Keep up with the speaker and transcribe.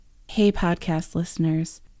Hey podcast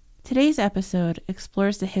listeners. Today's episode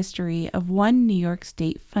explores the history of one New York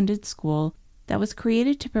State-funded school that was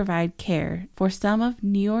created to provide care for some of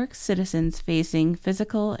New York's citizens facing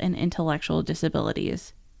physical and intellectual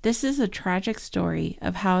disabilities. This is a tragic story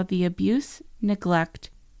of how the abuse, neglect,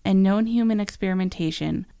 and known human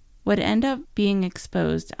experimentation would end up being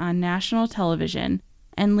exposed on national television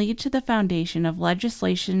and lead to the foundation of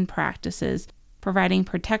legislation practices providing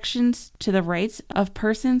protections to the rights of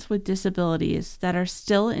persons with disabilities that are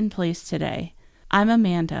still in place today. I'm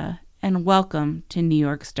Amanda, and welcome to New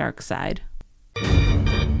York's Dark Side.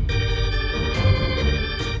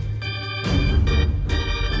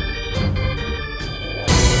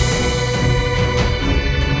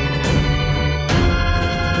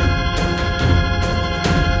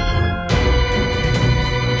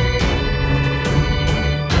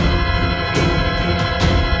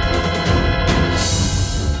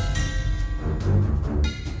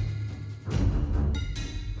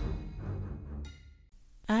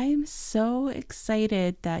 I'm so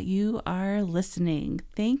excited that you are listening.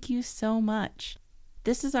 Thank you so much.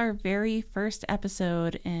 This is our very first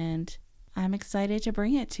episode, and I'm excited to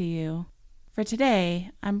bring it to you. For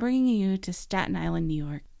today, I'm bringing you to Staten Island, New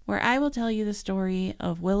York, where I will tell you the story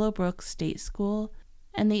of WillowBrook State School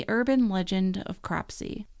and the urban legend of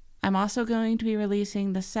Cropsey. I'm also going to be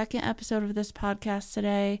releasing the second episode of this podcast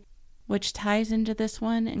today, which ties into this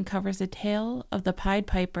one and covers the tale of the Pied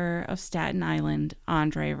Piper of Staten Island,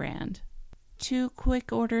 Andre Rand. 2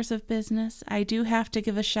 quick orders of business. I do have to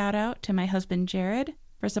give a shout out to my husband Jared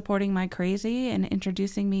for supporting my crazy and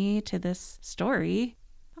introducing me to this story.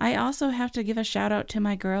 I also have to give a shout out to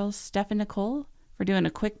my girls Steph and Nicole for doing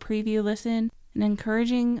a quick preview listen and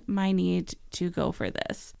encouraging my need to go for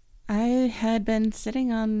this. I had been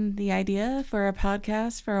sitting on the idea for a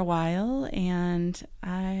podcast for a while, and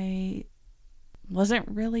I wasn't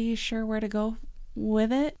really sure where to go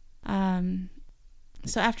with it.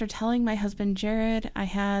 So after telling my husband Jared, I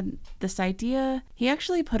had this idea. He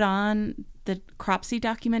actually put on the Cropsey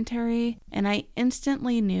documentary, and I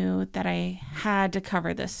instantly knew that I had to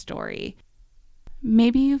cover this story.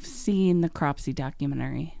 Maybe you've seen the Cropsey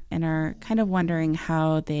documentary and are kind of wondering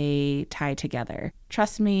how they tie together.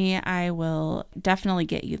 Trust me, I will definitely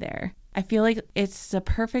get you there. I feel like it's the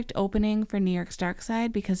perfect opening for New York's Dark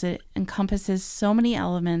Side because it encompasses so many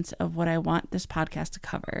elements of what I want this podcast to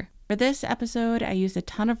cover. For this episode, I used a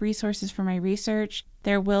ton of resources for my research.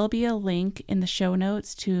 There will be a link in the show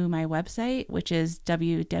notes to my website, which is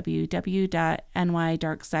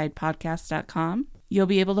www.nydarksidepodcast.com. You'll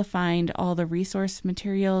be able to find all the resource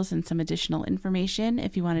materials and some additional information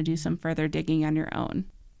if you want to do some further digging on your own.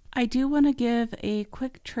 I do want to give a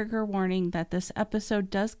quick trigger warning that this episode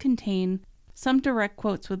does contain some direct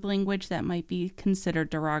quotes with language that might be considered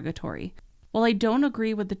derogatory. While I don't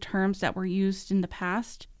agree with the terms that were used in the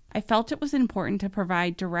past, I felt it was important to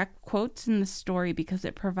provide direct quotes in the story because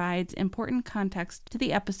it provides important context to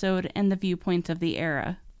the episode and the viewpoints of the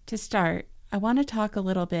era. To start, I want to talk a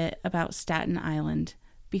little bit about Staten Island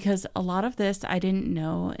because a lot of this I didn't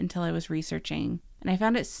know until I was researching, and I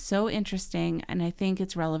found it so interesting and I think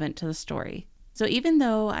it's relevant to the story. So even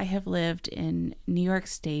though I have lived in New York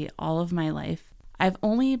State all of my life, I've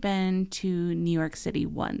only been to New York City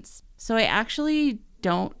once. So I actually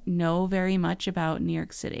don't know very much about New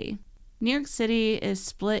York City. New York City is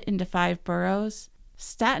split into 5 boroughs.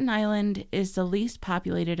 Staten Island is the least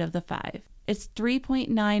populated of the 5. It's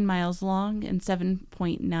 3.9 miles long and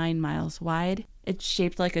 7.9 miles wide. It's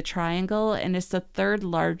shaped like a triangle and it's the 3rd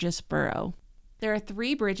largest borough. There are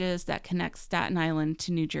 3 bridges that connect Staten Island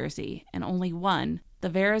to New Jersey, and only one, the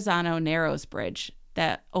Verrazano Narrows Bridge,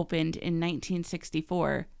 that opened in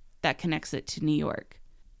 1964, that connects it to New York.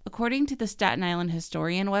 According to the Staten Island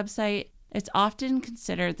Historian website, it's often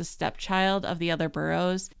considered the stepchild of the other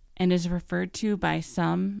boroughs and is referred to by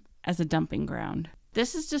some as a dumping ground.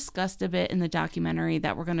 This is discussed a bit in the documentary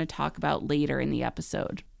that we're going to talk about later in the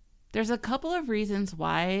episode. There's a couple of reasons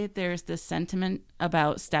why there's this sentiment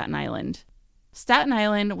about Staten Island. Staten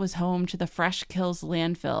Island was home to the Fresh Kills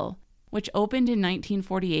landfill, which opened in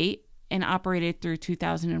 1948 and operated through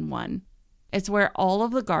 2001. It's where all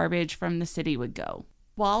of the garbage from the city would go.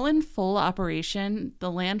 While in full operation,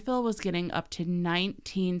 the landfill was getting up to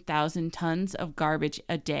 19,000 tons of garbage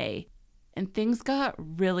a day, and things got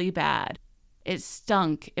really bad. It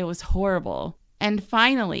stunk. It was horrible. And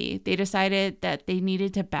finally, they decided that they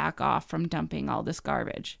needed to back off from dumping all this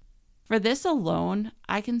garbage. For this alone,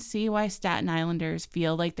 I can see why Staten Islanders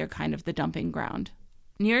feel like they're kind of the dumping ground.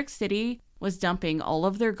 New York City was dumping all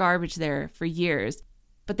of their garbage there for years,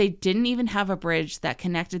 but they didn't even have a bridge that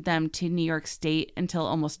connected them to New York State until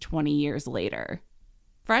almost 20 years later.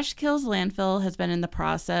 Fresh Kills landfill has been in the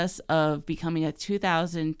process of becoming a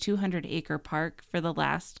 2,200-acre park for the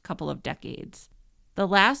last couple of decades. The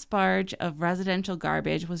last barge of residential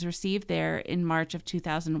garbage was received there in March of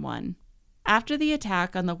 2001. After the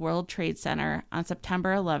attack on the World Trade Center on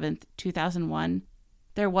September 11, 2001,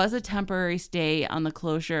 there was a temporary stay on the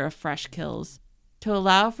closure of Fresh Kills to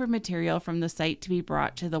allow for material from the site to be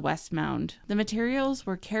brought to the West Mound. The materials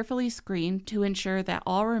were carefully screened to ensure that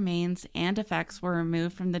all remains and effects were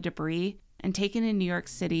removed from the debris and taken in New York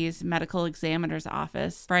City's medical examiner's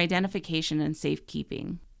office for identification and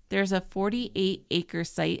safekeeping. There's a 48-acre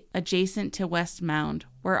site adjacent to West Mound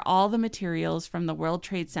where all the materials from the World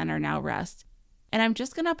Trade Center now rest. And I'm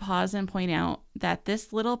just going to pause and point out that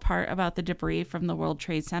this little part about the debris from the World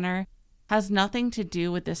Trade Center has nothing to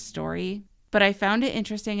do with this story, but I found it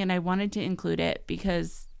interesting and I wanted to include it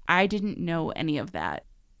because I didn't know any of that.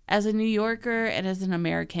 As a New Yorker and as an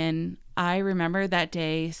American, I remember that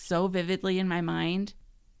day so vividly in my mind.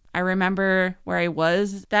 I remember where I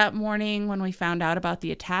was that morning when we found out about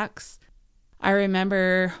the attacks. I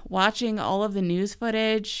remember watching all of the news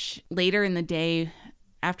footage later in the day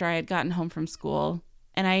after I had gotten home from school.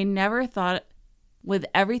 And I never thought, with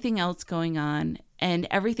everything else going on and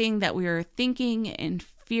everything that we were thinking and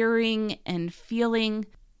fearing and feeling,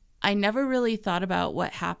 I never really thought about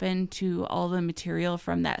what happened to all the material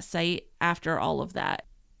from that site after all of that.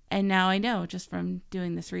 And now I know just from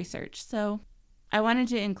doing this research. So I wanted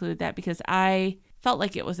to include that because I felt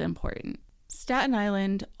like it was important. Staten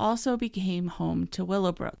Island also became home to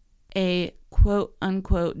WillowBrook, a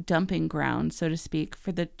quote-unquote dumping ground, so to speak,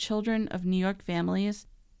 for the children of New York families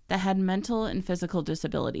that had mental and physical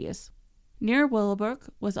disabilities. Near WillowBrook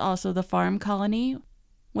was also the farm colony,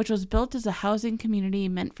 which was built as a housing community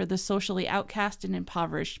meant for the socially outcast and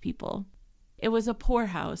impoverished people. It was a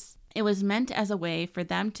poorhouse. It was meant as a way for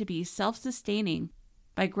them to be self-sustaining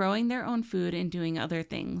by growing their own food and doing other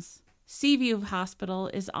things. Seaview Hospital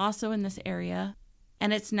is also in this area,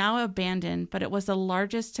 and it's now abandoned, but it was the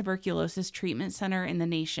largest tuberculosis treatment center in the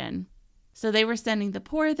nation. So they were sending the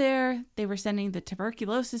poor there, they were sending the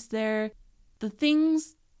tuberculosis there, the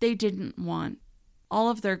things they didn't want, all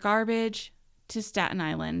of their garbage to Staten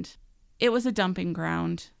Island. It was a dumping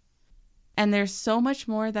ground. And there's so much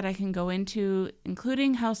more that I can go into,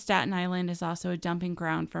 including how Staten Island is also a dumping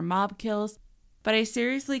ground for mob kills, but I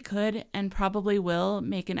seriously could and probably will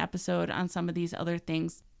make an episode on some of these other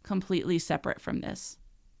things completely separate from this.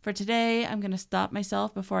 For today, I'm going to stop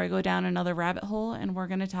myself before I go down another rabbit hole, and we're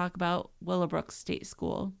going to talk about WillowBrook State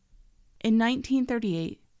School. In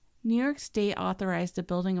 1938, New York State authorized the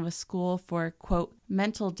building of a school for, quote,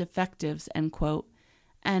 mental defectives, end quote,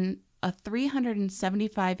 and a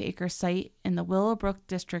 375-acre site in the WillowBrook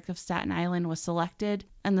district of Staten Island was selected,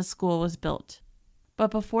 and the school was built. But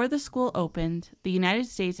before the school opened, the United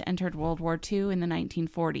States entered World War II in the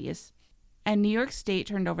 1940s, and New York State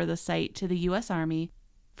turned over the site to the U.S. Army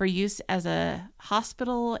for use as a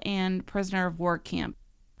hospital and prisoner of war camp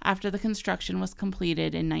after the construction was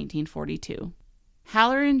completed in 1942.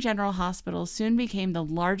 Halloran General Hospital soon became the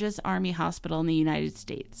largest Army hospital in the United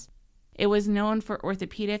States. It was known for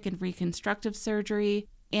orthopedic and reconstructive surgery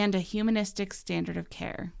and a humanistic standard of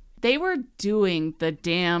care. They were doing the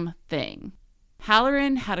damn thing.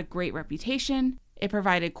 Halloran had a great reputation. It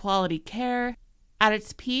provided quality care. At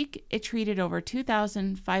its peak, it treated over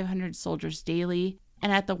 2,500 soldiers daily,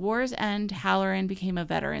 and at the war's end, Halloran became a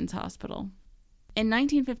veterans hospital. In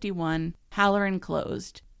 1951, Halloran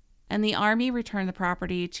closed, and the Army returned the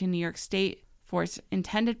property to New York State for its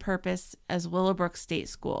intended purpose as WillowBrook State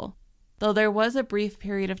School, though there was a brief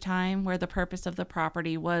period of time where the purpose of the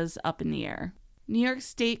property was up in the air. New York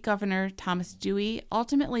State Governor Thomas Dewey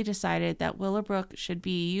ultimately decided that WillowBrook should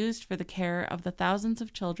be used for the care of the thousands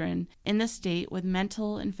of children in the state with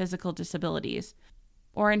mental and physical disabilities,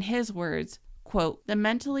 or in his words, quote, the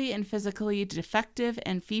mentally and physically defective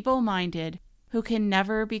and feeble-minded who can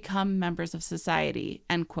never become members of society,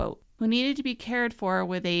 end quote, who needed to be cared for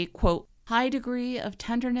with a, quote, high degree of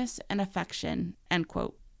tenderness and affection, end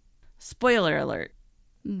quote. Spoiler alert,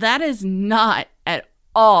 that is not at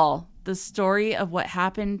all the story of what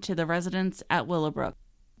happened to the residents at WillowBrook.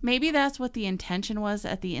 Maybe that's what the intention was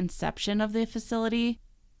at the inception of the facility,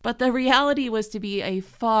 but the reality was to be a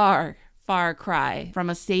far, far cry from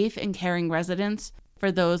a safe and caring residence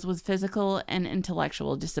for those with physical and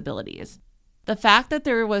intellectual disabilities. The fact that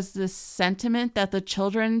there was this sentiment that the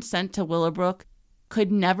children sent to WillowBrook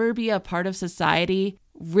could never be a part of society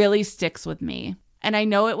really sticks with me. And I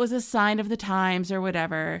know it was a sign of the times or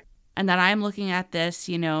whatever, and that I'm looking at this,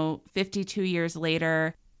 52 years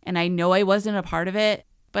later, and I know I wasn't a part of it,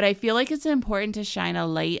 but I feel like it's important to shine a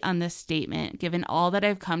light on this statement given all that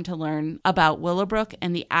I've come to learn about WillowBrook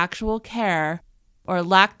and the actual care, or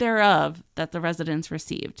lack thereof, that the residents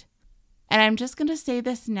received. And I'm just going to say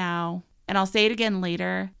this now, and I'll say it again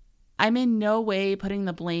later. I'm in no way putting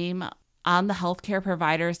the blame on the healthcare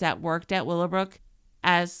providers that worked at WillowBrook.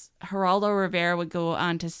 As Geraldo Rivera would go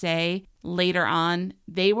on to say later on,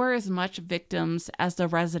 they were as much victims as the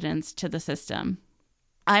residents to the system.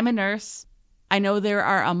 I'm a nurse. I know there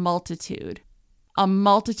are a multitude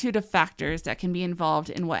of factors that can be involved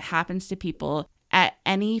in what happens to people at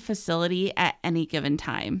any facility at any given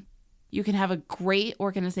time. You can have a great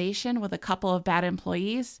organization with a couple of bad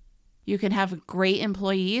employees. You can have great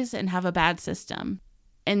employees and have a bad system.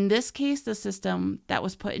 In this case, the system that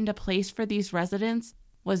was put into place for these residents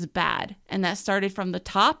was bad, and that started from the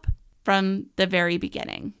top, from the very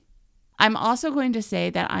beginning. I'm also going to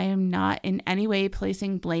say that I am not in any way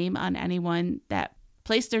placing blame on anyone that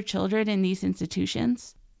placed their children in these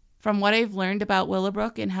institutions. From what I've learned about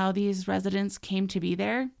WillowBrook and how these residents came to be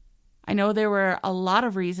there, I know there were a lot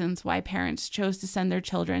of reasons why parents chose to send their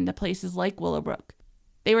children to places like WillowBrook.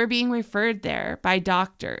 They were being referred there by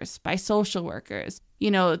doctors, by social workers.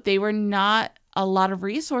 They were not a lot of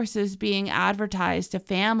resources being advertised to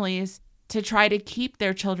families to try to keep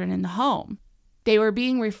their children in the home. They were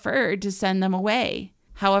being referred to send them away.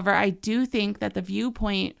 However, I do think that the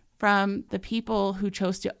viewpoint from the people who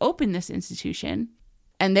chose to open this institution,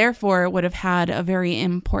 and therefore would have had a very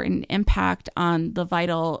important impact on the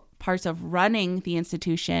vital parts of running the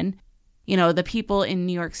institution, the people in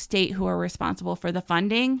New York State who are responsible for the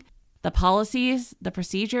funding, the policies, the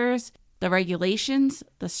procedures, the regulations,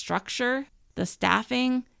 the structure, the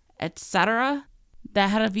staffing, etc., that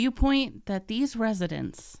had a viewpoint that these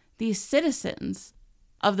residents, these citizens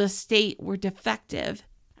of the state were defective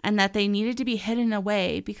and that they needed to be hidden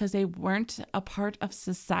away because they weren't a part of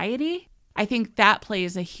society. I think that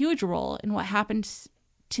plays a huge role in what happened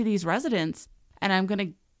to these residents. And I'm going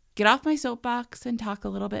to get off my soapbox and talk a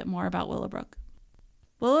little bit more about WillowBrook.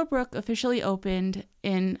 WillowBrook officially opened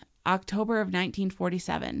in October of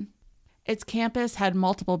 1947. Its campus had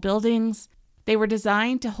multiple buildings. They were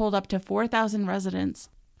designed to hold up to 4,000 residents.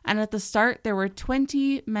 And at the start, there were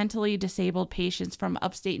 20 mentally disabled patients from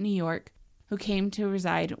upstate New York who came to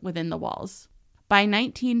reside within the walls. By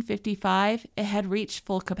 1955, it had reached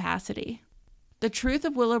full capacity. The truth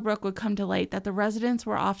of WillowBrook would come to light that the residents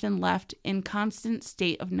were often left in constant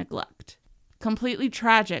state of neglect. Completely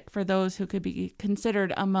tragic for those who could be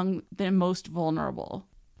considered among the most vulnerable.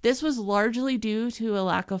 This was largely due to a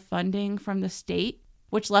lack of funding from the state,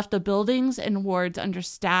 which left the buildings and wards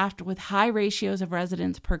understaffed with high ratios of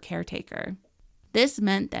residents per caretaker. This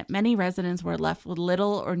meant that many residents were left with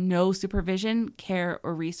little or no supervision, care,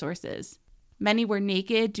 or resources. Many were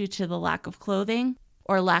naked due to the lack of clothing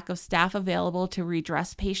or lack of staff available to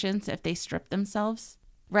redress patients if they stripped themselves.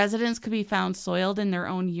 Residents could be found soiled in their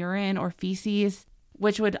own urine or feces,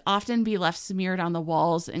 which would often be left smeared on the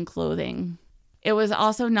walls and clothing. It was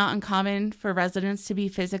also not uncommon for residents to be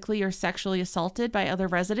physically or sexually assaulted by other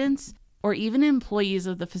residents or even employees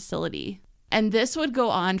of the facility. And this would go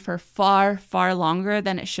on for far, far longer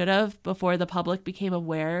than it should have before the public became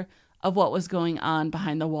aware of what was going on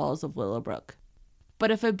behind the walls of WillowBrook. But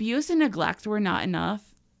if abuse and neglect were not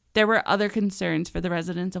enough, there were other concerns for the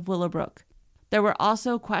residents of WillowBrook. There were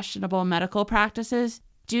also questionable medical practices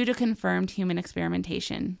due to confirmed human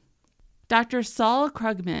experimentation. Dr. Saul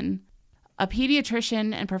Krugman, a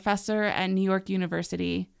pediatrician and professor at New York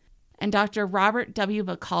University, and Dr. Robert W.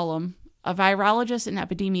 McCollum, a virologist and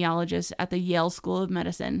epidemiologist at the Yale School of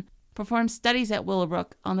Medicine, performed studies at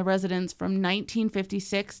WillowBrook on the residents from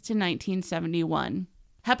 1956 to 1971.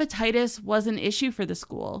 Hepatitis was an issue for the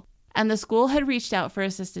school, and the school had reached out for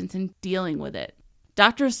assistance in dealing with it.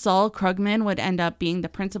 Dr. Saul Krugman would end up being the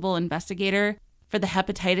principal investigator for the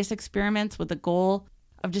hepatitis experiments with the goal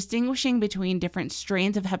of distinguishing between different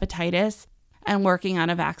strains of hepatitis and working on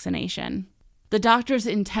a vaccination. The doctors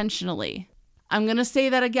intentionally, I'm going to say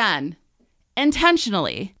that again,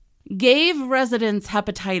 intentionally gave residents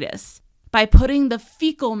hepatitis by putting the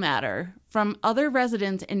fecal matter from other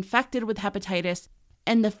residents infected with hepatitis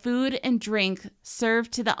in the food and drink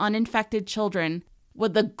served to the uninfected children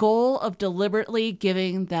with the goal of deliberately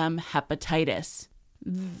giving them hepatitis.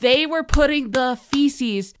 They were putting the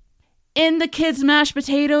feces in the kids' mashed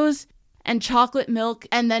potatoes and chocolate milk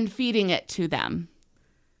and then feeding it to them.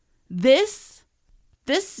 This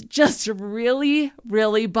just really,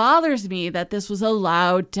 really bothers me that this was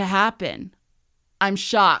allowed to happen. I'm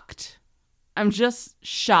shocked. I'm just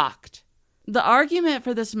shocked. The argument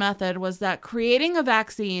for this method was that creating a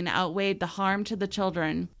vaccine outweighed the harm to the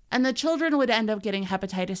children And the children would end up getting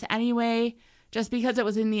hepatitis anyway, just because it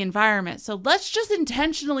was in the environment. So let's just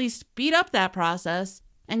intentionally speed up that process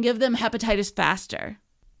and give them hepatitis faster.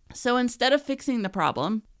 So instead of fixing the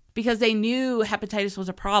problem, because they knew hepatitis was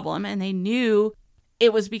a problem and they knew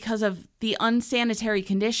it was because of the unsanitary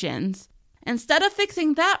conditions, instead of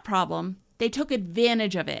fixing that problem, they took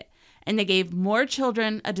advantage of it and they gave more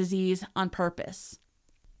children a disease on purpose.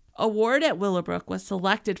 A ward at WillowBrook was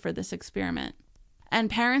selected for this experiment, and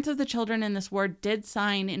parents of the children in this ward did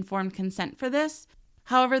sign informed consent for this.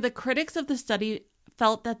 However, the critics of the study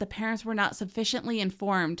felt that the parents were not sufficiently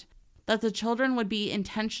informed that the children would be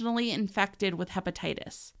intentionally infected with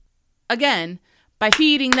hepatitis. Again, by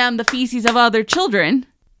feeding them the feces of other children,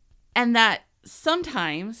 and that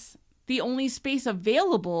sometimes the only space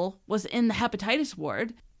available was in the hepatitis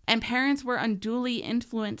ward, and parents were unduly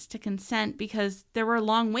influenced to consent because there were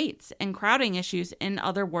long waits and crowding issues in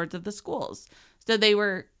other wards of the schools. So they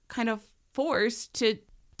were kind of forced to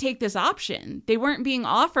take this option. They weren't being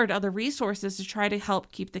offered other resources to try to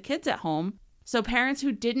help keep the kids at home. So parents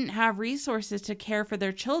who didn't have resources to care for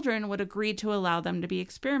their children would agree to allow them to be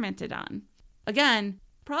experimented on. Again,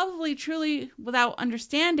 probably truly without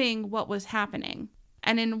understanding what was happening.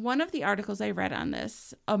 And in one of the articles I read on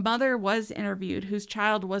this, a mother was interviewed whose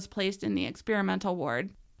child was placed in the experimental ward,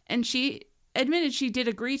 and she admitted she did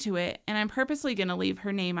agree to it, and I'm purposely going to leave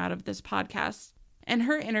her name out of this podcast. In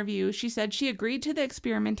her interview, she said she agreed to the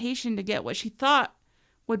experimentation to get what she thought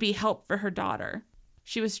would be help for her daughter.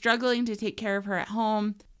 She was struggling to take care of her at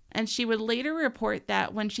home, and she would later report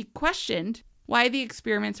that when she questioned why the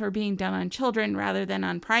experiments were being done on children rather than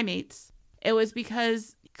on primates, it was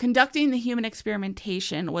because conducting the human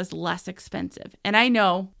experimentation was less expensive. And I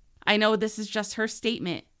know this is just her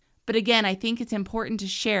statement, but again, I think it's important to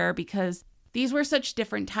share because these were such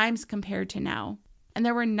different times compared to now. And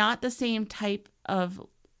there were not the same type of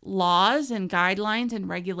laws and guidelines and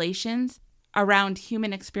regulations around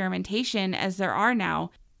human experimentation as there are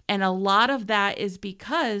now. And a lot of that is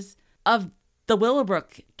because of the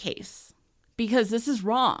WillowBrook case, because this is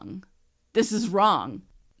wrong. This is wrong.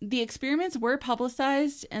 The experiments were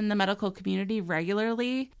publicized in the medical community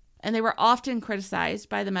regularly, and they were often criticized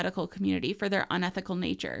by the medical community for their unethical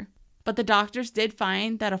nature. But the doctors did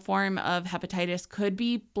find that a form of hepatitis could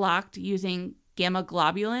be blocked using gamma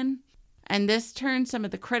globulin, and this turned some of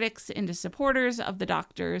the critics into supporters of the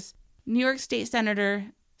doctors. New York State Senator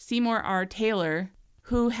Seymour R. Taylor,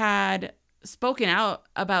 who had spoken out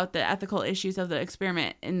about the ethical issues of the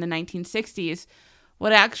experiment in the 1960s,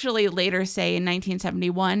 would actually later say in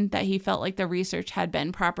 1971 that he felt like the research had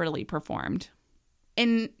been properly performed.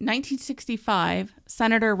 In 1965,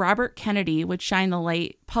 Senator Robert Kennedy would shine the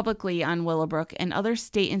light publicly on WillowBrook and other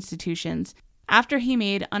state institutions after he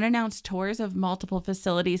made unannounced tours of multiple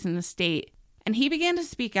facilities in the state, and he began to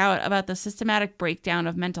speak out about the systematic breakdown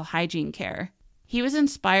of mental hygiene care. He was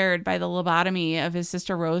inspired by the lobotomy of his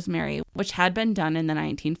sister Rosemary, which had been done in the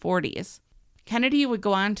 1940s. Kennedy would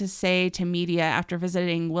go on to say to media after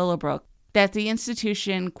visiting WillowBrook that the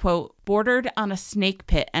institution, quote, bordered on a snake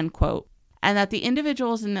pit, end quote, and that the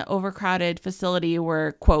individuals in the overcrowded facility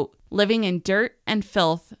were, quote, living in dirt and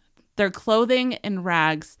filth, their clothing in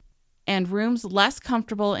rags, and rooms less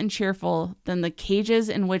comfortable and cheerful than the cages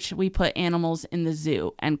in which we put animals in the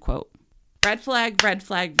zoo, end quote. Red flag, red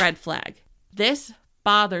flag, red flag. This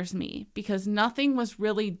bothers me because nothing was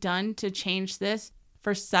really done to change this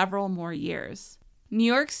for several more years. New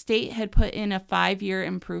York State had put in a 5-year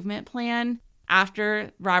improvement plan after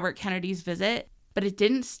Robert Kennedy's visit, but it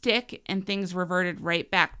didn't stick and things reverted right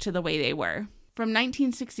back to the way they were. From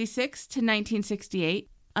 1966 to 1968,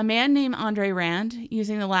 a man named Andre Rand,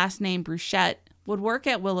 using the last name Bruchette, would work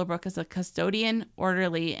at WillowBrook as a custodian,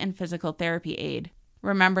 orderly, and physical therapy aide.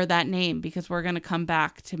 Remember that name because we're going to come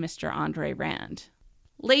back to Mr. Andre Rand.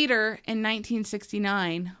 Later, in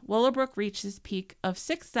 1969, WillowBrook reached its peak of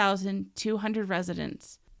 6,200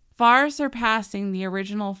 residents, far surpassing the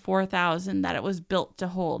original 4,000 that it was built to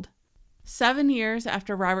hold. 7 years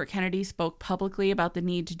after Robert Kennedy spoke publicly about the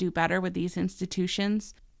need to do better with these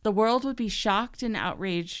institutions, the world would be shocked and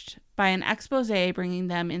outraged by an expose bringing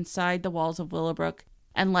them inside the walls of WillowBrook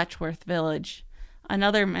and Letchworth Village,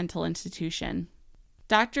 another mental institution.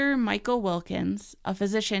 Dr. Michael Wilkins, a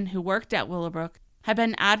physician who worked at WillowBrook, had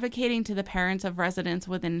been advocating to the parents of residents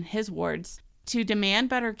within his wards to demand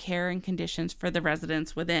better care and conditions for the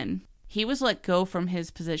residents within. He was let go from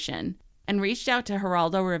his position and reached out to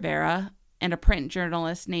Geraldo Rivera and a print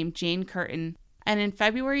journalist named Jane Curtin. And in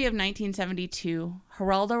February of 1972,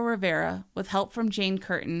 Geraldo Rivera, with help from Jane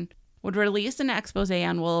Curtin, would release an expose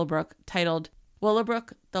on WillowBrook titled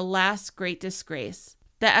WillowBrook, The Last Great Disgrace,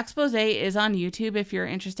 The expose is on YouTube if you're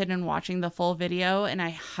interested in watching the full video, and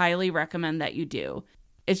I highly recommend that you do.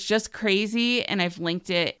 It's just crazy, and I've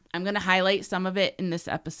linked it. I'm going to highlight some of it in this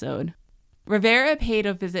episode. Rivera paid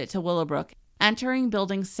a visit to WillowBrook, entering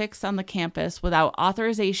Building 6 on the campus without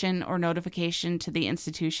authorization or notification to the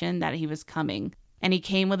institution that he was coming, and he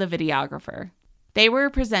came with a videographer. They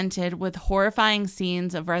were presented with horrifying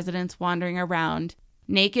scenes of residents wandering around,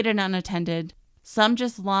 naked and unattended, some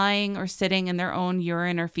just lying or sitting in their own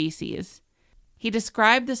urine or feces. He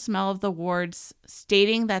described the smell of the wards,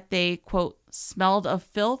 stating that they, quote, smelled of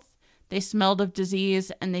filth, they smelled of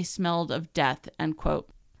disease, and they smelled of death, end quote.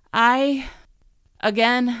 I'm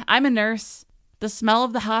a nurse. The smell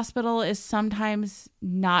of the hospital is sometimes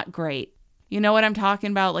not great. You know what I'm talking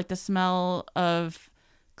about? Like the smell of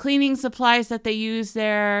cleaning supplies that they use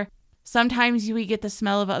there. Sometimes we get the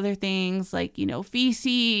smell of other things like,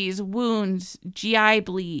 feces, wounds, GI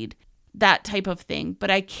bleed, that type of thing. But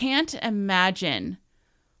I can't imagine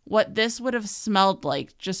what this would have smelled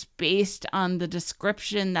like just based on the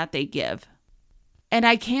description that they give. And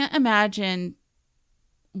I can't imagine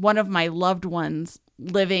one of my loved ones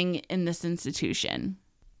living in this institution.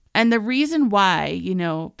 And the reason why,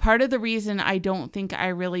 part of the reason I don't think I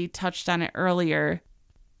really touched on it earlier,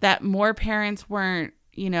 that more parents weren't,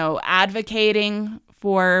 advocating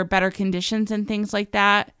for better conditions and things like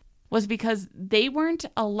that, was because they weren't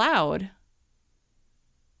allowed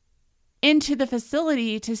into the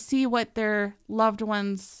facility to see what their loved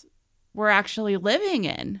ones were actually living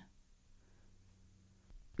in.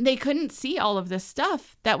 They couldn't see all of this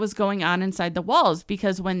stuff that was going on inside the walls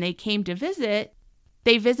because when they came to visit,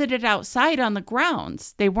 they visited outside on the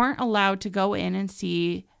grounds. They weren't allowed to go in and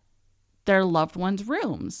see their loved ones'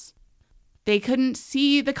 rooms. They couldn't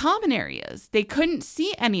see the common areas. They couldn't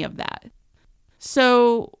see any of that.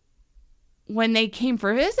 So when they came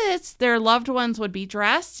for visits, their loved ones would be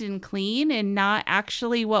dressed and clean and not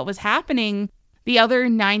actually what was happening the other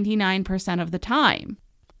 99% of the time.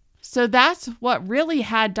 So that's what really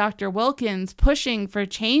had Dr. Wilkins pushing for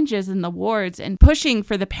changes in the wards and pushing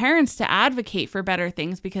for the parents to advocate for better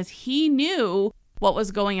things because he knew what was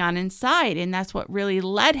going on inside. And that's what really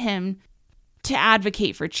led him to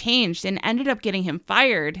advocate for change and ended up getting him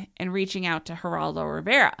fired and reaching out to Geraldo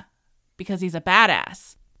Rivera because he's a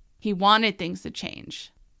badass. He wanted things to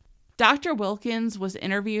change. Dr. Wilkins was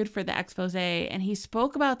interviewed for the expose and he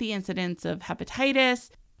spoke about the incidents of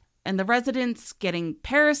hepatitis and the residents getting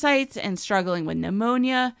parasites and struggling with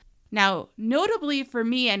pneumonia. Now, notably for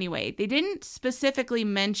me anyway, they didn't specifically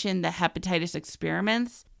mention the hepatitis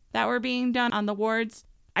experiments that were being done on the wards.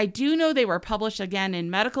 I do know they were published again in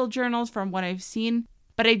medical journals from what I've seen,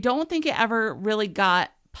 but I don't think it ever really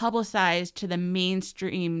got publicized to the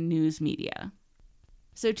mainstream news media.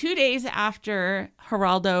 So 2 days after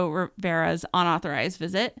Geraldo Rivera's unauthorized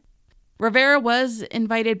visit, Rivera was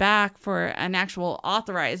invited back for an actual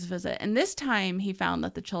authorized visit, and this time he found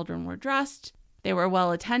that the children were dressed, they were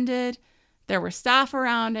well attended, there were staff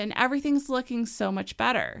around, and everything's looking so much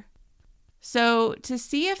better. So to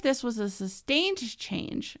see if this was a sustained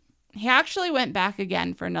change, he actually went back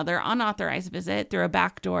again for another unauthorized visit through a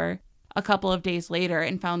back door a couple of days later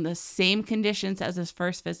and found the same conditions as his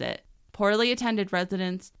first visit. Poorly attended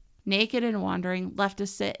residents, naked and wandering, left to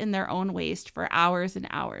sit in their own waste for hours and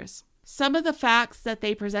hours. Some of the facts that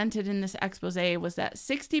they presented in this expose was that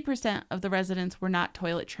 60% of the residents were not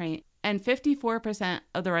toilet trained and 54%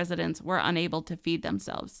 of the residents were unable to feed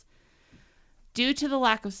themselves. Due to the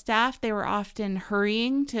lack of staff, they were often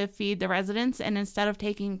hurrying to feed the residents, and instead of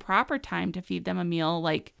taking proper time to feed them a meal,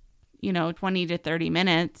 like, 20 to 30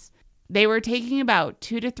 minutes, they were taking about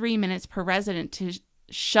 2 to 3 minutes per resident to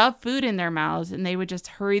shove food in their mouths, and they would just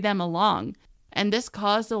hurry them along. And this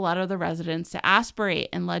caused a lot of the residents to aspirate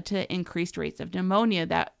and led to increased rates of pneumonia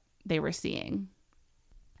that they were seeing.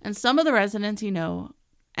 And some of the residents,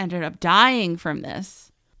 ended up dying from this.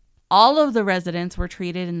 All of the residents were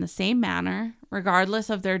treated in the same manner, regardless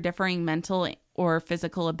of their differing mental or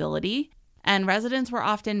physical ability, and residents were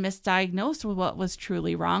often misdiagnosed with what was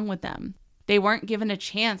truly wrong with them. They weren't given a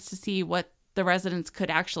chance to see what the residents could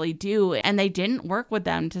actually do, and they didn't work with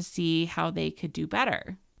them to see how they could do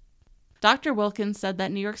better. Dr. Wilkins said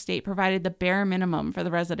that New York State provided the bare minimum for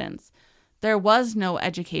the residents. There was no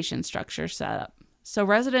education structure set up, so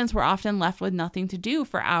residents were often left with nothing to do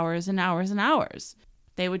for hours and hours and hours.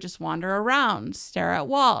 They would just wander around, stare at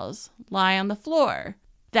walls, lie on the floor.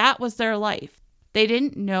 That was their life. They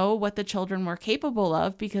didn't know what the children were capable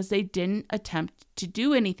of because they didn't attempt to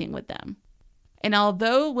do anything with them. And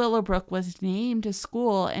although WillowBrook was named a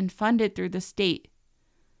school and funded through the state,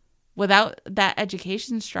 Without that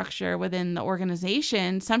education structure within the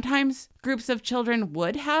organization, sometimes groups of children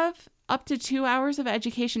would have up to 2 hours of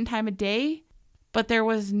education time a day, but there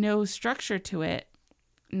was no structure to it,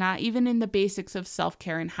 not even in the basics of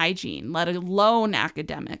self-care and hygiene, let alone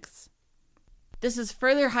academics. This is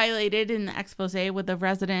further highlighted in the expose with a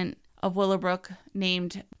resident of WillowBrook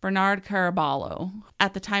named Bernard Caraballo.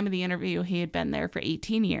 At the time of the interview, he had been there for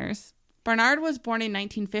 18 years. Bernard was born in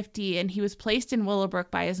 1950, and he was placed in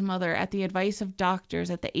WillowBrook by his mother at the advice of doctors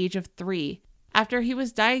at the age of 3, after he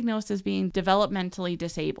was diagnosed as being developmentally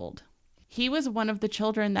disabled. He was one of the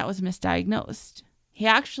children that was misdiagnosed. He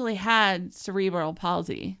actually had cerebral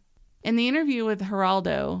palsy. In the interview with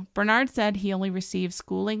Geraldo, Bernard said he only received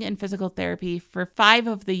schooling and physical therapy for 5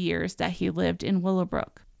 of the years that he lived in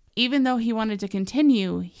WillowBrook. Even though he wanted to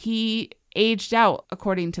continue, he aged out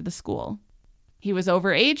according to the school. He was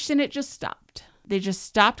overaged and it just stopped. They just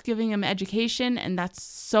stopped giving him education, and that's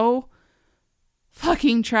so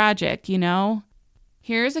fucking tragic, you know?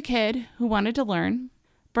 Here's a kid who wanted to learn.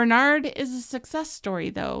 Bernard is a success story,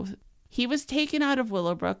 though. He was taken out of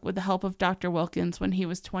WillowBrook with the help of Dr. Wilkins when he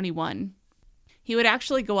was 21. He would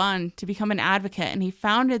actually go on to become an advocate, and he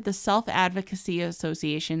founded the Self-Advocacy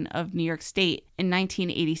Association of New York State in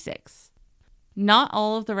 1986. Not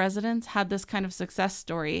all of the residents had this kind of success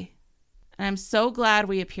story, and I'm so glad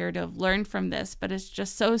we appear to have learned from this, but it's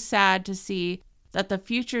just so sad to see that the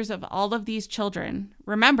futures of all of these children,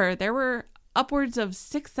 remember, there were upwards of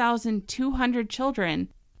 6,200 children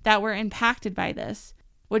that were impacted by this,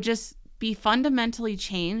 would just be fundamentally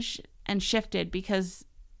changed and shifted because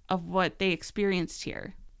of what they experienced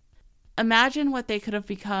here. Imagine what they could have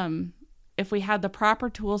become if we had the proper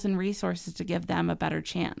tools and resources to give them a better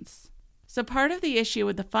chance. So part of the issue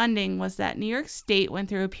with the funding was that New York State went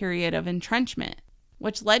through a period of entrenchment,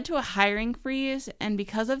 which led to a hiring freeze, and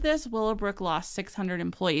because of this, WillowBrook lost 600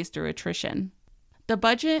 employees through attrition. The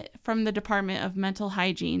budget from the Department of Mental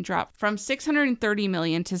Hygiene dropped from $630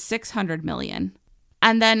 million to $600 million.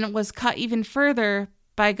 And then was cut even further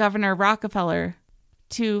by Governor Rockefeller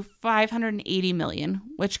to $580 million,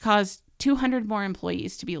 which caused 200 more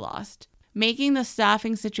employees to be lost, making the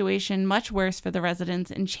staffing situation much worse for the residents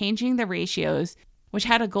and changing the ratios, which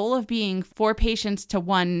had a goal of being 4 patients to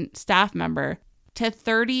 1 staff member, to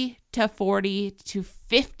 30 to 40 to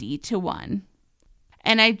 50 to 1.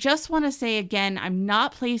 And I just want to say again, I'm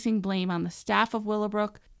not placing blame on the staff of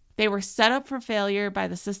WillowBrook. They were set up for failure by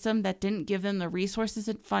the system that didn't give them the resources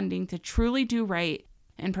and funding to truly do right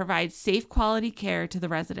and provide safe quality care to the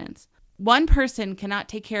residents. One person cannot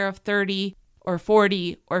take care of 30 or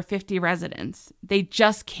 40 or 50 residents. They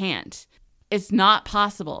just can't. It's not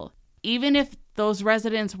possible. Even if those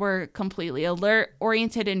residents were completely alert,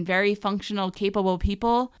 oriented, and very functional, capable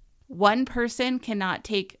people, one person cannot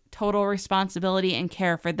take total responsibility and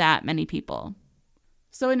care for that many people.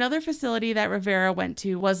 So another facility that Rivera went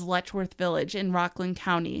to was Letchworth Village in Rockland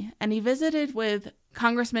County, and he visited with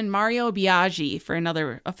Congressman Mario Biaggi for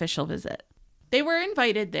another official visit. They were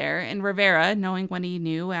invited there, and Rivera, knowing what he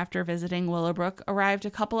knew after visiting WillowBrook, arrived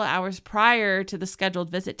a couple of hours prior to the scheduled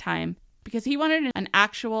visit time because he wanted an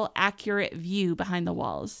actual accurate view behind the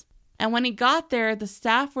walls. And when he got there, the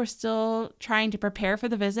staff were still trying to prepare for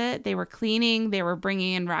the visit. They were cleaning, they were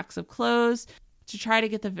bringing in racks of clothes to try to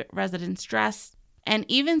get the residents dressed. And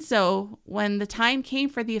even so, when the time came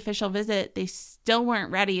for the official visit, they still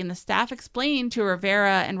weren't ready. And the staff explained to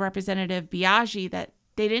Rivera and Representative Biaggi that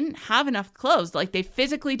they didn't have enough clothes. Like, they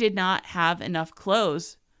physically did not have enough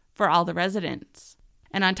clothes for all the residents.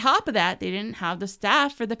 And on top of that, they didn't have the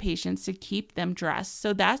staff for the patients to keep them dressed.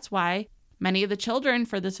 So that's why many of the children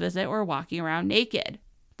for this visit were walking around naked.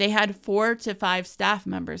 They had 4 to 5 staff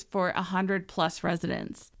members for 100 plus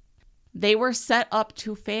residents. They were set up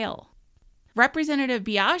to fail. Representative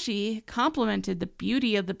Biaggi complimented the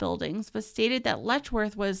beauty of the buildings, but stated that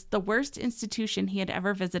Letchworth was the worst institution he had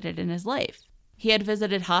ever visited in his life. He had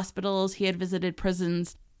visited hospitals, he had visited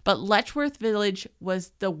prisons, but Letchworth Village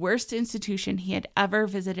was the worst institution he had ever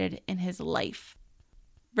visited in his life.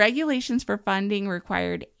 Regulations for funding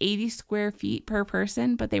required 80 square feet per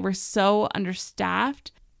person, but they were so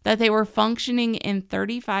understaffed that they were functioning in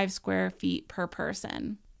 35 square feet per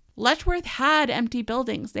person. Letchworth had empty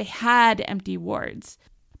buildings, they had empty wards,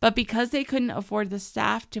 but because they couldn't afford the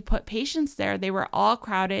staff to put patients there, they were all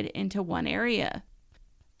crowded into one area.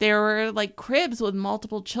 There were like cribs with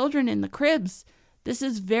multiple children in the cribs. This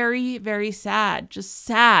is very, very sad, just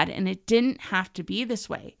sad, and it didn't have to be this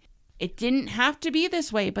way. It didn't have to be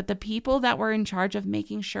this way, but the people that were in charge of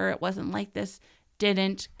making sure it wasn't like this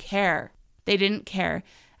didn't care. They didn't care,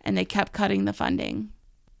 and they kept cutting the funding.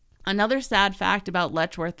 Another sad fact about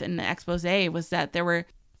Letchworth in the expose was that there were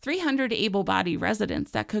 300 able-bodied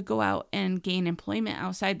residents that could go out and gain employment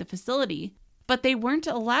outside the facility, but they weren't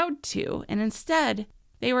allowed to, and instead,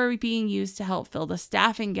 they were being used to help fill the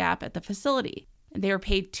staffing gap at the facility, and they were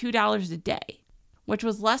paid $2 a day, which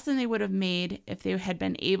was less than they would have made if they had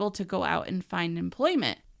been able to go out and find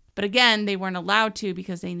employment. But again, they weren't allowed to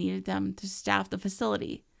because they needed them to staff the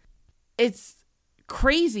facility. It's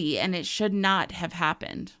crazy, and it should not have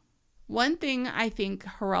happened. One thing I think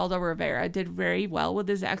Geraldo Rivera did very well with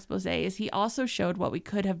his expose is he also showed what we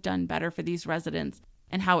could have done better for these residents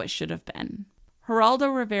and how it should have been.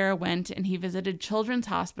 Geraldo Rivera went and he visited Children's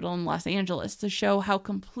Hospital in Los Angeles to show how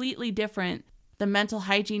completely different the mental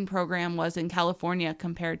hygiene program was in California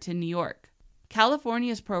compared to New York.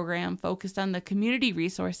 California's program focused on the community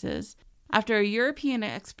resources after a European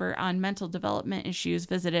expert on mental development issues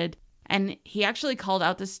visited, and he actually called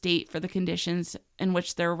out the state for the conditions in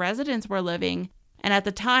which their residents were living, and at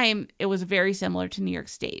the time, it was very similar to New York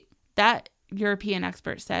State. That European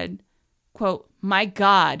expert said, quote, "My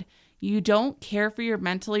God, you don't care for your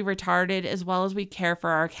mentally retarded as well as we care for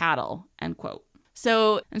our cattle," end quote.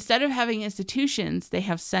 So instead of having institutions, they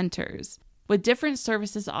have centers with different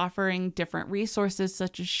services offering different resources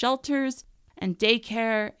such as shelters and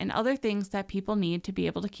daycare and other things that people need to be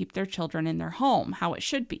able to keep their children in their home, how it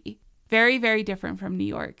should be. Very, very different from New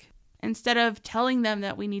York. Instead of telling them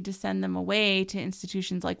that we need to send them away to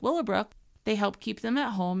institutions like WillowBrook, they help keep them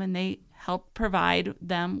at home and they help provide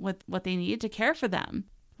them with what they need to care for them,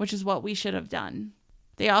 which is what we should have done.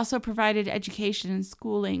 They also provided education and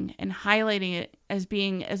schooling and highlighting it as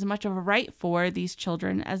being as much of a right for these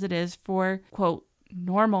children as it is for, quote,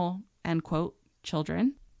 normal, end quote,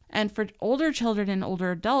 children. And for older children and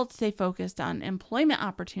older adults, they focused on employment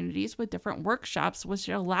opportunities with different workshops, which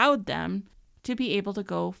allowed them to be able to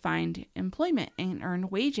go find employment and earn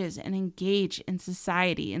wages and engage in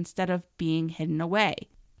society instead of being hidden away.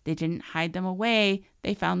 They didn't hide them away.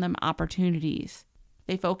 They found them opportunities.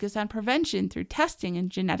 They focused on prevention through testing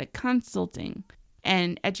and genetic consulting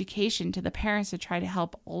and education to the parents to try to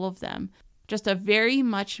help all of them. Just a very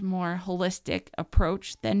much more holistic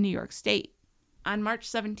approach than New York State. On March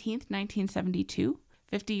 17th, 1972,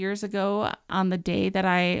 50 years ago on the day that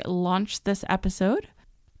I launched this episode,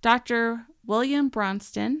 Dr. William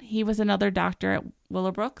Bronston, he was another doctor at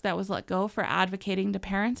WillowBrook that was let go for advocating to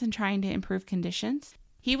parents and trying to improve conditions.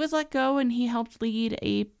 He was let go and he helped lead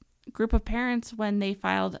a group of parents when they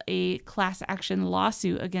filed a class action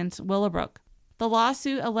lawsuit against WillowBrook. The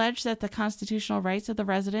lawsuit alleged that the constitutional rights of the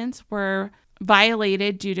residents were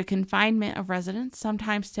violated due to confinement of residents,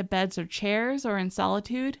 sometimes to beds or chairs or in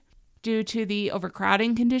solitude, due to the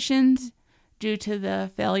overcrowding conditions, due to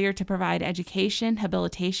the failure to provide education,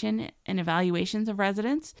 habilitation, and evaluations of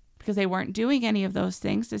residents, because they weren't doing any of those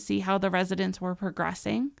things to see how the residents were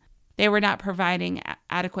progressing. They were not providing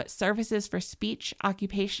adequate services for speech,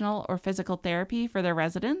 occupational, or physical therapy for their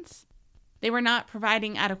residents. They were not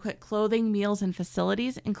providing adequate clothing, meals, and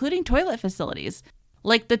facilities, including toilet facilities.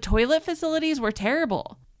 Like, the toilet facilities were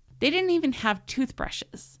terrible. They didn't even have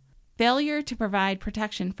toothbrushes. Failure to provide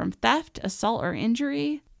protection from theft, assault, or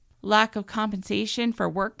injury, lack of compensation for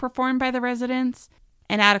work performed by the residents,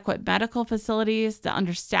 inadequate medical facilities, the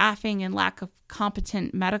understaffing and lack of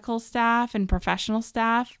competent medical staff and professional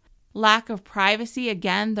staff, lack of privacy,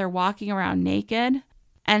 again, they're walking around naked,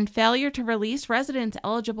 and failure to release residents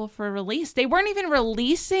eligible for release. They weren't even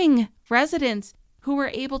releasing residents who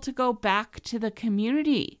were able to go back to the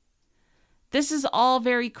community. This is all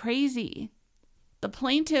very crazy. The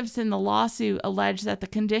plaintiffs in the lawsuit allege that the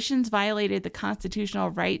conditions violated the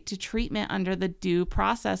constitutional right to treatment under the Due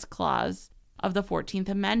Process Clause of the 14th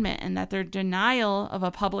Amendment, and that their denial of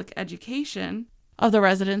a public education of the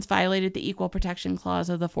residents violated the Equal Protection Clause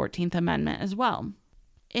of the 14th Amendment as well.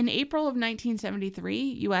 In April of 1973,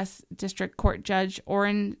 U.S. District Court Judge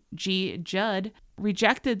Orrin G. Judd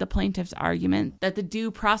rejected the plaintiff's argument that the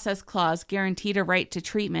Due Process Clause guaranteed a right to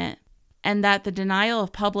treatment and that the denial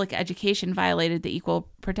of public education violated the Equal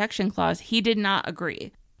Protection Clause. He did not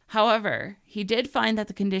agree. However, he did find that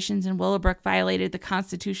the conditions in WillowBrook violated the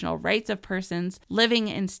constitutional rights of persons living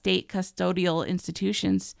in state custodial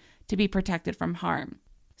institutions to be protected from harm.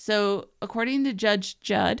 So, according to Judge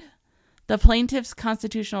Judd, the plaintiff's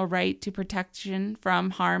constitutional right to protection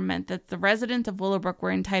from harm meant that the residents of WillowBrook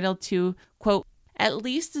were entitled to, quote, at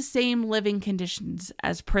least the same living conditions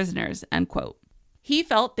as prisoners, end quote. He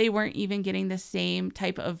felt they weren't even getting the same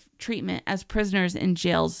type of treatment as prisoners in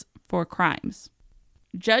jails for crimes.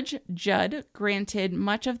 Judge Judd granted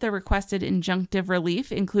much of the requested injunctive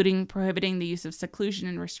relief, including prohibiting the use of seclusion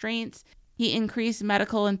and restraints. He increased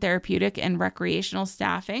medical and therapeutic and recreational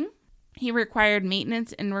staffing. He required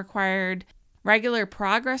maintenance and required regular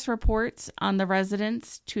progress reports on the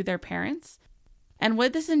residents to their parents. And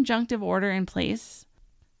with this injunctive order in place,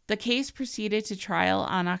 the case proceeded to trial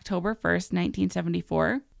on October 1st,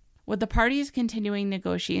 1974, with the parties continuing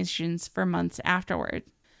negotiations for months afterward.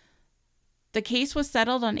 The case was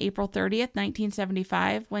settled on April 30th,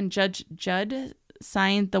 1975, when Judge Judd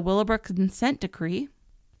signed the WillowBrook Consent Decree.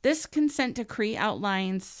 This consent decree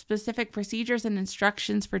outlines specific procedures and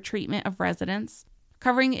instructions for treatment of residents,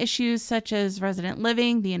 covering issues such as resident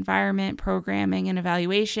living, the environment, programming and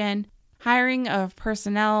evaluation, hiring of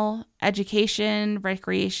personnel, education,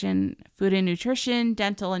 recreation, food and nutrition,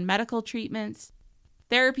 dental and medical treatments,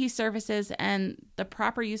 therapy services, and the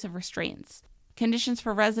proper use of restraints, conditions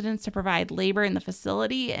for residents to provide labor in the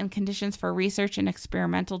facility, and conditions for research and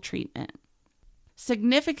experimental treatment.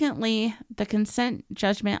 Significantly, the consent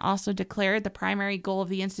judgment also declared the primary goal of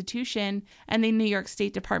the institution and the New York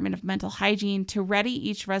State Department of Mental Hygiene to ready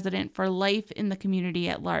each resident for life in the community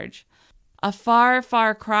at large. A far,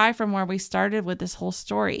 far cry from where we started with this whole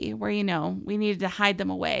story, where, we needed to hide them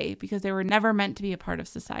away because they were never meant to be a part of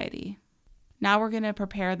society. Now we're going to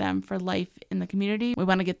prepare them for life in the community. We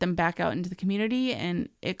want to get them back out into the community, and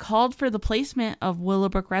it called for the placement of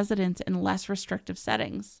WillowBrook residents in less restrictive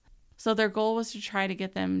settings. So their goal was to try to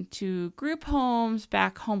get them to group homes,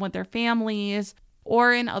 back home with their families,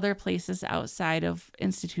 or in other places outside of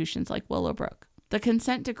institutions like WillowBrook. The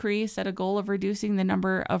consent decree set a goal of reducing the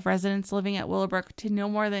number of residents living at WillowBrook to no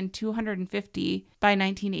more than 250 by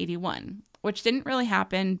 1981, which didn't really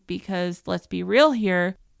happen because, let's be real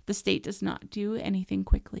here, the state does not do anything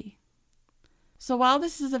quickly. So while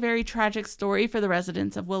this is a very tragic story for the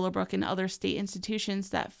residents of WillowBrook and other state institutions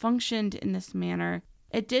that functioned in this manner,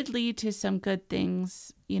 it did lead to some good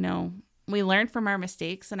things. We learned from our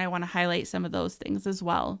mistakes, and I want to highlight some of those things as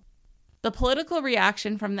well. The political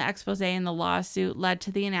reaction from the expose and the lawsuit led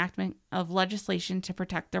to the enactment of legislation to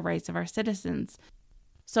protect the rights of our citizens.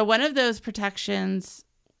 So one of those protections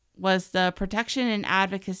was the Protection and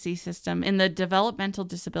Advocacy System in the Developmental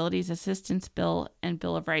Disabilities Assistance Bill and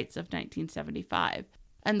Bill of Rights of 1975.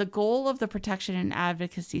 And the goal of the Protection and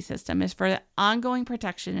Advocacy System is for the ongoing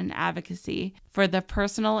protection and advocacy for the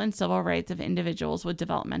personal and civil rights of individuals with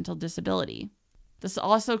developmental disability. This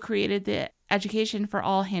also created the Education for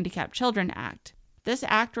All Handicapped Children Act. This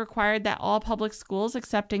act required that all public schools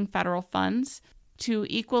accepting federal funds to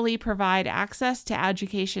equally provide access to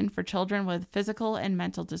education for children with physical and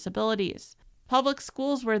mental disabilities. Public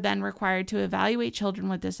schools were then required to evaluate children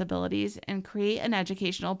with disabilities and create an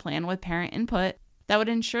educational plan with parent input that would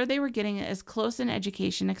ensure they were getting as close an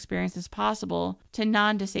education experience as possible to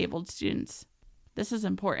non-disabled students. This is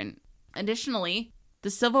important. Additionally, the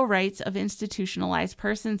Civil Rights of Institutionalized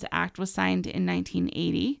Persons Act was signed in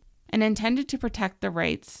 1980 and intended to protect the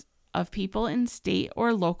rights of people in state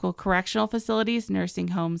or local correctional facilities, nursing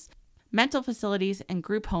homes, mental facilities, and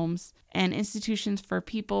group homes, and institutions for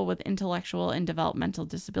people with intellectual and developmental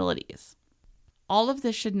disabilities. All of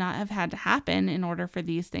this should not have had to happen in order for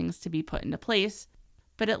these things to be put into place,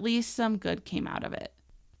 but at least some good came out of it.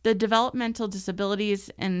 The Developmental Disabilities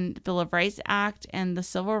and Bill of Rights Act and the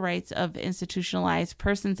Civil Rights of Institutionalized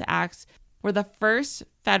Persons Acts were the first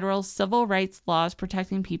federal civil rights laws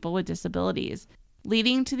protecting people with disabilities,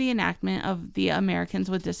 leading to the enactment of the Americans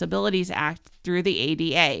with Disabilities Act through the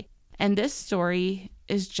ADA. And this story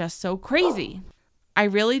is just so crazy. I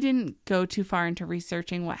really didn't go too far into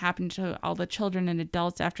researching what happened to all the children and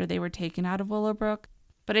adults after they were taken out of WillowBrook,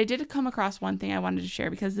 but I did come across one thing I wanted to share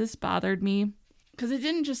because this bothered me. Because it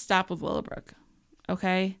didn't just stop with WillowBrook,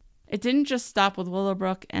 okay? It didn't just stop with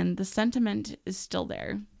WillowBrook, and the sentiment is still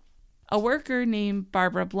there. A worker named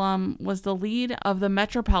Barbara Blum was the lead of the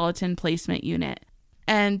Metropolitan Placement Unit,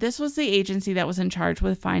 and this was the agency that was in charge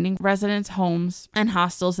with finding residents' homes and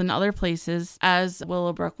hostels and other places as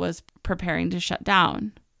WillowBrook was preparing to shut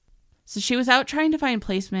down. So she was out trying to find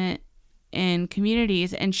placement in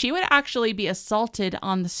communities, and she would actually be assaulted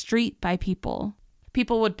on the street by people.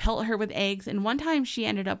 People would pelt her with eggs, and one time she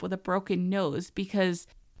ended up with a broken nose because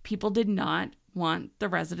people did not want the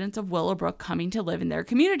residents of WillowBrook coming to live in their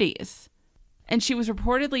communities. And she was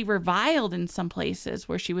reportedly reviled in some places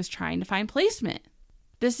where she was trying to find placement.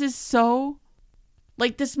 This is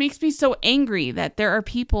this makes me so angry that there are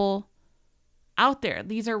people out there.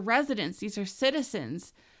 These are residents. These are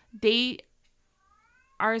citizens. They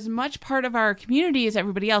are as much part of our community as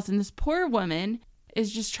everybody else. And this poor woman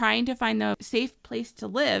is just trying to find a safe place to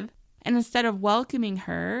live. And instead of welcoming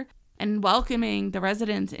her and welcoming the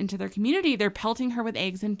residents into their community, they're pelting her with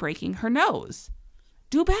eggs and breaking her nose.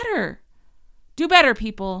 Do better. Do better,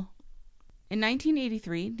 people. In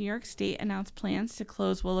 1983, New York State announced plans to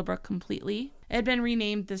close WillowBrook completely. It had been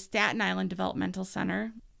renamed the Staten Island Developmental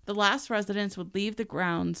Center. The last residents would leave the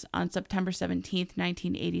grounds on September 17,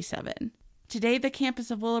 1987. Today, the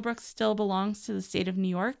campus of WillowBrook still belongs to the state of New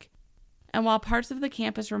York, and while parts of the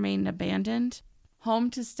campus remain abandoned, home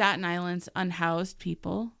to Staten Island's unhoused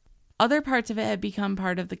people, other parts of it have become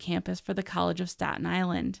part of the campus for the College of Staten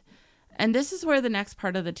Island. And this is where the next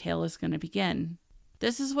part of the tale is going to begin.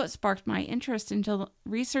 This is what sparked my interest into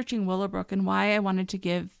researching WillowBrook and why I wanted to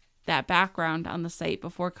give that background on the site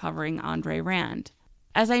before covering Andre Rand.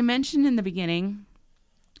 As I mentioned in the beginning,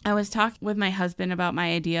 I was talking with my husband about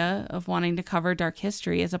my idea of wanting to cover dark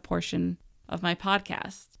history as a portion of my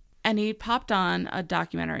podcast. And he popped on a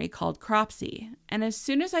documentary called Cropsey. And as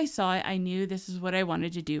soon as I saw it, I knew this is what I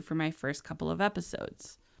wanted to do for my first couple of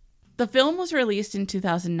episodes. The film was released in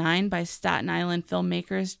 2009 by Staten Island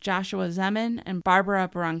filmmakers Joshua Zeman and Barbara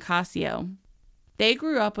Brancasio. They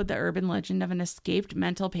grew up with the urban legend of an escaped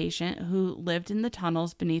mental patient who lived in the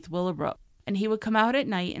tunnels beneath WillowBrook, and he would come out at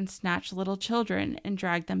night and snatch little children and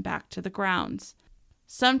drag them back to the grounds.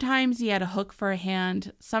 Sometimes he had a hook for a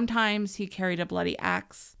hand, sometimes he carried a bloody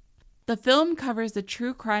axe. The film covers the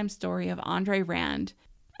true crime story of Andre Rand,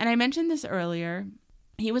 and I mentioned this earlier.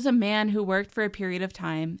 He was a man who worked for a period of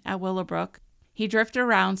time at WillowBrook. He drifted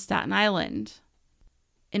around Staten Island.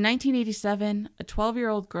 In 1987, a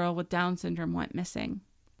 12-year-old girl with Down syndrome went missing.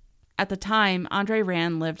 At the time, Andre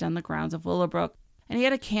Rand lived on the grounds of WillowBrook, and he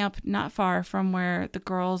had a camp not far from where the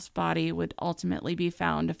girl's body would ultimately be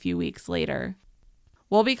found a few weeks later.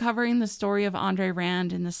 We'll be covering the story of Andre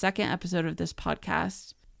Rand in the second episode of this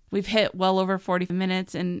podcast. We've hit well over 40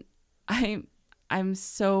 minutes, and I'm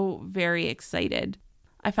so very excited.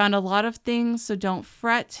 I found a lot of things, so don't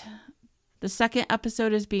fret. The second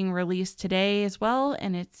episode is being released today as well,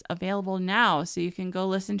 and it's available now, so you can go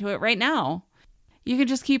listen to it right now. You can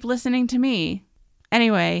just keep listening to me.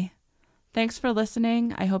 Anyway, thanks for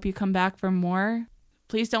listening. I hope you come back for more.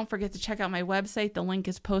 Please don't forget to check out my website. The link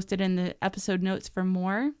is posted in the episode notes for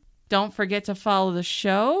more. Don't forget to follow the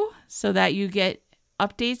show so that you get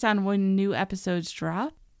updates on when new episodes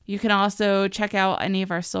drop. You can also check out any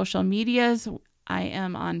of our social medias. I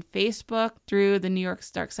am on Facebook through the New York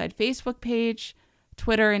Darkside Facebook page,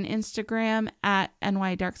 Twitter and Instagram at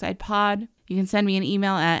NYDarksidePod. You can send me an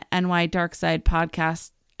email at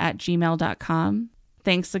nydarksidepodcast@gmail.com.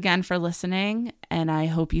 Thanks again for listening, and I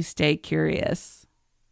hope you stay curious.